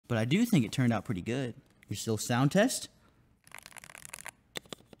but I do think it turned out pretty good. You're still sound test.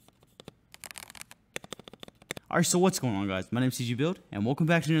 Alright, so what's going on, guys? My name's CG Build, and welcome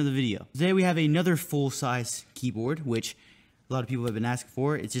back to another video. Today we have another full-size keyboard, which a lot of people have been asking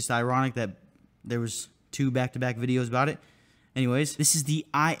for. It's just ironic that there was 2 back-to-back videos about it. Anyways, this is the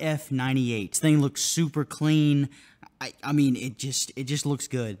IF98. This thing looks super clean. I mean, it just looks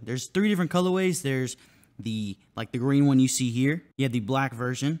good. There's 3 different colorways. There's the green one you see here. You have the black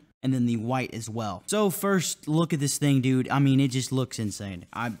version, and then the white as well. So first, look at this thing, dude. I mean, it just looks insane.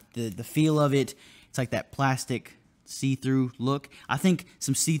 The feel of it. It's like that plastic see-through look. I think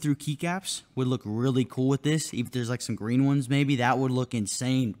some see-through keycaps would look really cool with this. If there's like some green ones, maybe that would look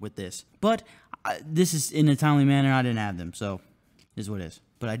insane with this. But this is in a timely manner. I didn't have them, so it is what it is.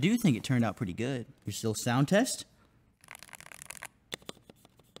 But I do think it turned out pretty good. You're still sound test.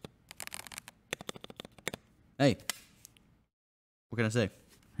 Hey, what can I say?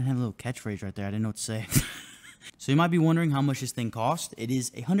 I have a little catchphrase right there. I didn't know what to say. So you might be wondering how much this thing cost. It is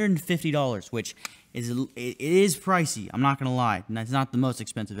 $150, which is it is pricey. I'm not gonna lie. And that's not the most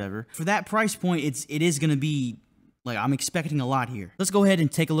expensive ever. For that price point, it is gonna be like, I'm expecting a lot here. Let's go ahead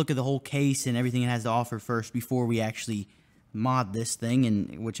and take a look at the whole case and everything it has to offer first before we actually mod this thing,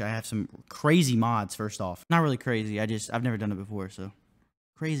 and which I have some crazy mods. First off, not really crazy. I've never done it before, so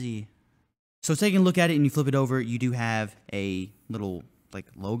crazy. So taking a look at it and you flip it over, you do have a little like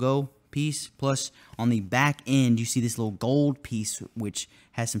logo piece, plus on the back end you see this little gold piece which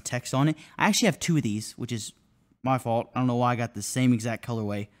has some text on it. I actually have 2 of these, which is my fault. I don't know why I got the same exact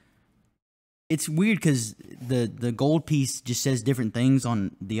colorway. It's weird because the gold piece just says different things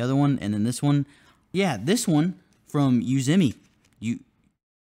on the other one, and then this one, yeah, this one from Uzemi,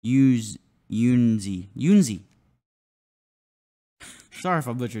 Yunzi. Sorry if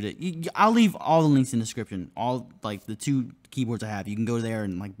I butchered it. I'll leave all the links in the description. All like the 2 keyboards I have, you can go there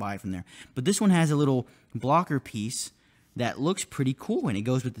and like buy it from there. But this one has a little blocker piece that looks pretty cool, and it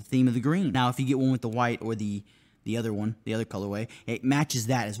goes with the theme of the green. Now, if you get one with the white or the other one, the other colorway, it matches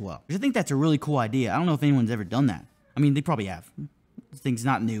that as well. I think that's a really cool idea. I don't know if anyone's ever done that. I mean, they probably have. This thing's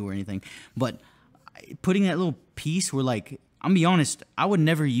not new or anything, but putting that little piece where, like, I'm gonna be honest, I would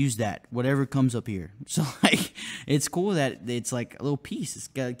never use that, whatever comes up here. So, like, it's cool that it's like a little piece.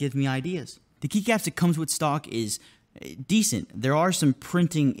 It gives me ideas. The keycaps that comes with stock is decent. There are some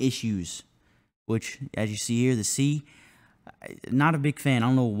printing issues, which, as you see here, the C, not a big fan. I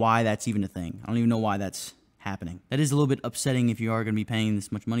don't know why that's even a thing. I don't even know why that's happening. That is a little bit upsetting if you are going to be paying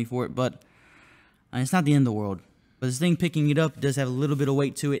this much money for it, but it's not the end of the world. But this thing, picking it up, does have a little bit of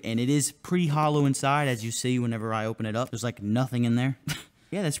weight to it, and it is pretty hollow inside, as you see whenever I open it up. There's like nothing in there.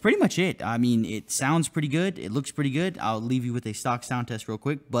 Yeah, that's pretty much it. I mean, it sounds pretty good. It looks pretty good. I'll leave you with a stock sound test real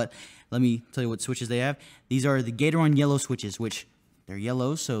quick, but let me tell you what switches they have. These are the Gateron yellow switches, which they're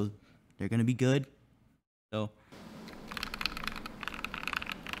yellow, so they're going to be good. So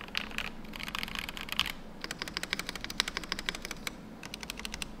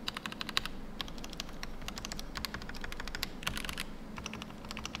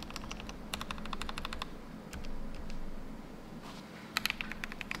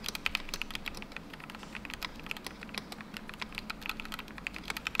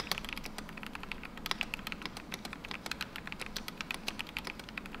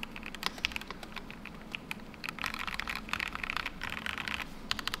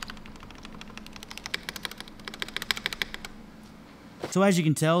So as you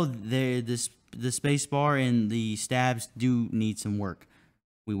can tell, the space bar and the stabs do need some work.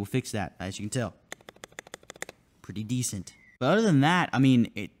 We will fix that, as you can tell. Pretty decent. But other than that, I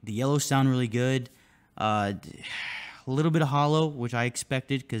mean, the yellows sound really good. A little bit of hollow, which I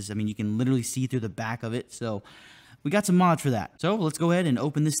expected, because, I mean, you can literally see through the back of it. So we got some mods for that. So let's go ahead and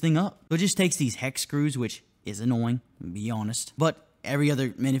open this thing up. So it just takes these hex screws, which is annoying, to be honest. But every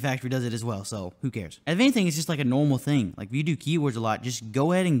other manufacturer does it as well, so who cares? If anything, it's just like a normal thing. Like, if you do keyboards a lot, just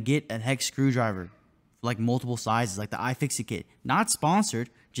go ahead and get a hex screwdriver for like multiple sizes, like the iFixit kit. Not sponsored,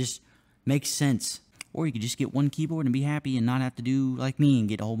 just makes sense. Or you could just get one keyboard and be happy and not have to do like me and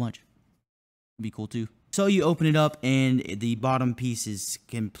get a whole bunch. It'd be cool too. So you open it up and the bottom piece is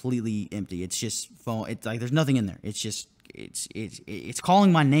completely empty. It's just foam. It's like there's nothing in there. It's just it's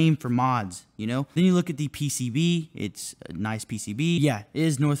calling my name for mods, you know? Then you look at the PCB. It's a nice PCB. Yeah, it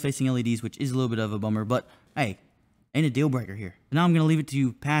is north-facing LEDs, which is a little bit of a bummer, but hey, ain't a deal breaker here. Now I'm going to leave it to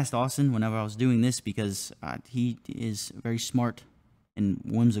you past Austin whenever I was doing this because he is very smart and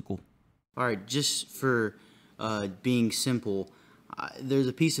whimsical. All right, just for being simple, there's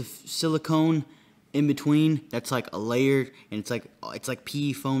a piece of silicone in between that's like a layer, and it's like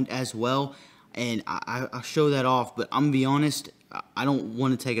PE foamed as well. And I'll show that off, but I'm gonna be honest, I don't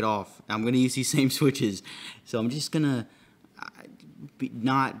want to take it off. I'm going to use these same switches. So I'm just going to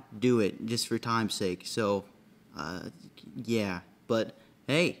not do it just for time's sake. So, yeah. But,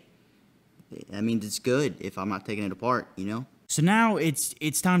 hey, that means it's good if I'm not taking it apart, you know? So now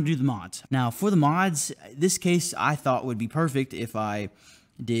it's time to do the mods. Now, for the mods, this case I thought would be perfect if I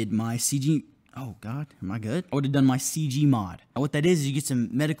did my CG... Oh, God, am I good? I would have done my CG mod. Now, what that is you get some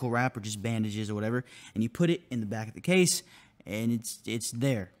medical wrap or just bandages or whatever, and you put it in the back of the case, and it's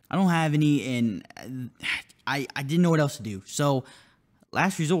there. I don't have any, and I didn't know what else to do. So,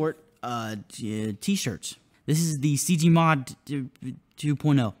 last resort, t-shirts. This is the CG mod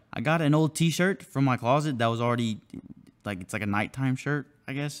 2.0. I got an old t-shirt from my closet that was already, like, it's like a nighttime shirt,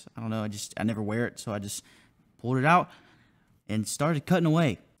 I guess. I don't know, I never wear it, so I just pulled it out and started cutting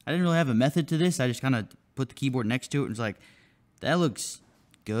away. I didn't really have a method to this. I just kind of put the keyboard next to it and was like, that looks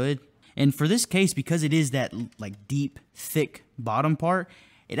good. And for this case, because it is that like deep, thick bottom part,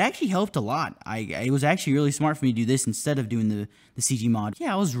 it actually helped a lot. It was actually really smart for me to do this instead of doing the CG mod.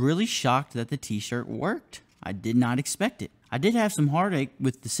 Yeah, I was really shocked that the t-shirt worked. I did not expect it. I did have some heartache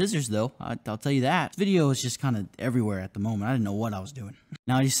with the scissors though, I'll tell you that. This video is just kind of everywhere at the moment. I didn't know what I was doing.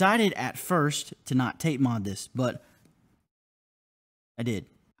 Now I decided at first to not tape mod this, but I did.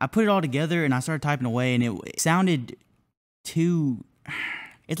 I put it all together and I started typing away and it sounded too...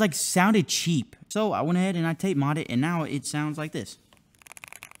 It like sounded cheap. So I went ahead and I tape modded it and now it sounds like this.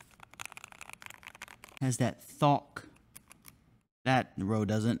 Has that thok. That row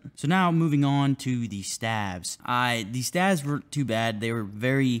doesn't. So now moving on to the stabs. These stabs weren't too bad.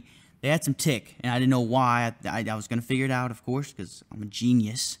 They had some tick and I didn't know why. I was going to figure it out, of course, because I'm a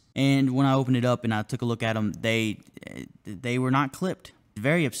genius. And when I opened it up and I took a look at them, they were not clipped.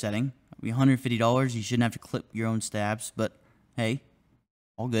 Very upsetting. It'd be $150. You shouldn't have to clip your own stabs, but hey,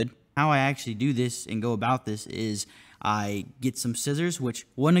 all good. How I actually do this and go about this is I get some scissors, which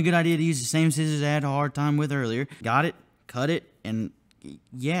wasn't a good idea to use the same scissors I had a hard time with earlier. Got it, cut it, and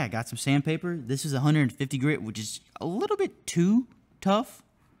yeah, got some sandpaper. This is 150 grit, which is a little bit too tough,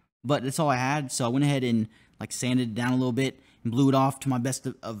 but that's all I had. So I went ahead and like sanded it down a little bit and blew it off to my best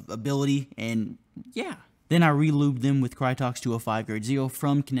of ability, and yeah. Then I re-lubed them with Krytox 205 grade 0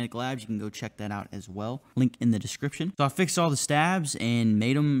 from Kinetic Labs. You can go check that out as well. Link in the description. So I fixed all the stabs and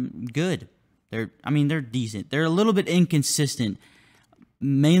made them good. They're decent. They're a little bit inconsistent,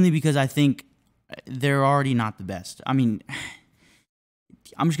 mainly because I think they're already not the best. I mean,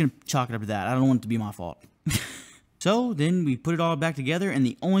 I'm just going to chalk it up to that. I don't want it to be my fault. So then we put it all back together, and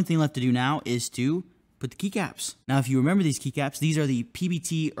the only thing left to do now is to put the keycaps. Now, if you remember these keycaps, these are the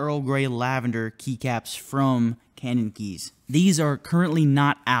PBT Earl Grey Lavender keycaps from Canon Keys. These are currently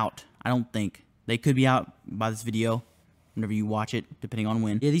not out, I don't think. They could be out by this video, whenever you watch it, depending on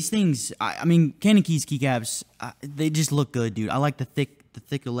when. Yeah, these things, I mean, Canon Keys keycaps, they just look good, dude. I like the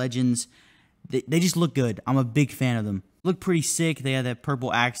thicker legends. They just look good. I'm a big fan of them. Look pretty sick. They have that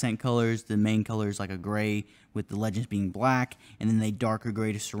purple accent colors. The main color is like a gray with the legends being black, and then they darker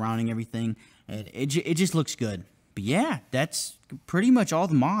gray to surrounding everything. And it just looks good. But yeah, that's pretty much all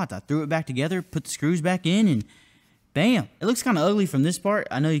the mods. I threw it back together, put the screws back in, and bam. It looks kind of ugly from this part.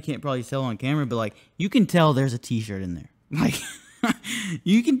 I know you can't probably tell on camera, but like, you can tell there's a t-shirt in there. Like,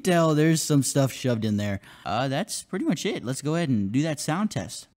 you can tell there's some stuff shoved in there. That's pretty much it. Let's go ahead and do that sound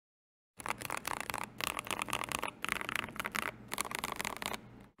test.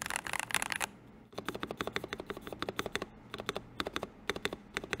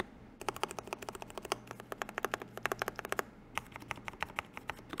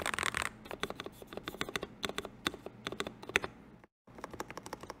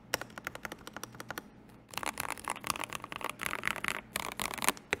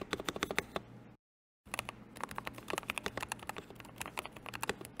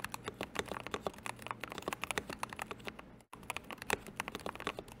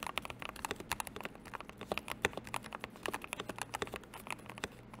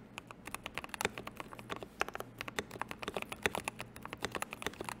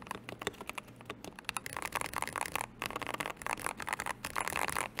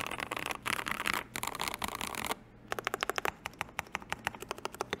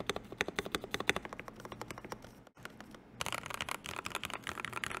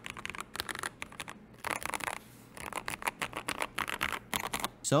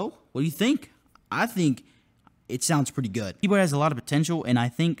 So, what do you think? I think it sounds pretty good. The keyboard has a lot of potential, and I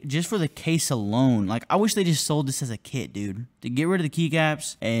think just for the case alone, like, I wish they just sold this as a kit, dude. To get rid of the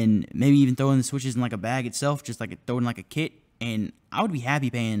keycaps and maybe even throw in the switches in like a bag itself, just like throw in like a kit, and I would be happy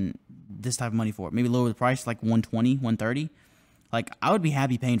paying this type of money for it. Maybe lower the price, like 120, 130. Like, I would be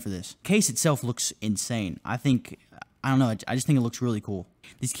happy paying for this. Case itself looks insane. I think I don't know. I just think it looks really cool.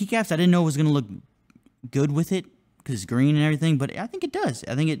 These keycaps, I didn't know it was going to look good with it because it's green and everything, but I think it does.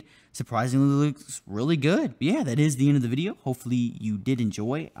 I think it surprisingly looks really good. But yeah, that is the end of the video. Hopefully you did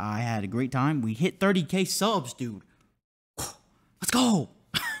enjoy. I had a great time. We hit 30K subs, dude. Let's go.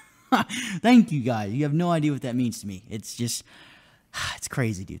 Thank you guys. You have no idea what that means to me. It's just, it's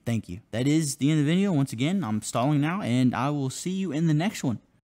crazy, dude. Thank you. That is the end of the video. Once again, I'm stalling now, and I will see you in the next one.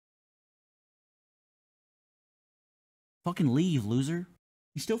 Fucking leave, loser.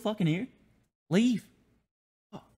 You still fucking here? Leave.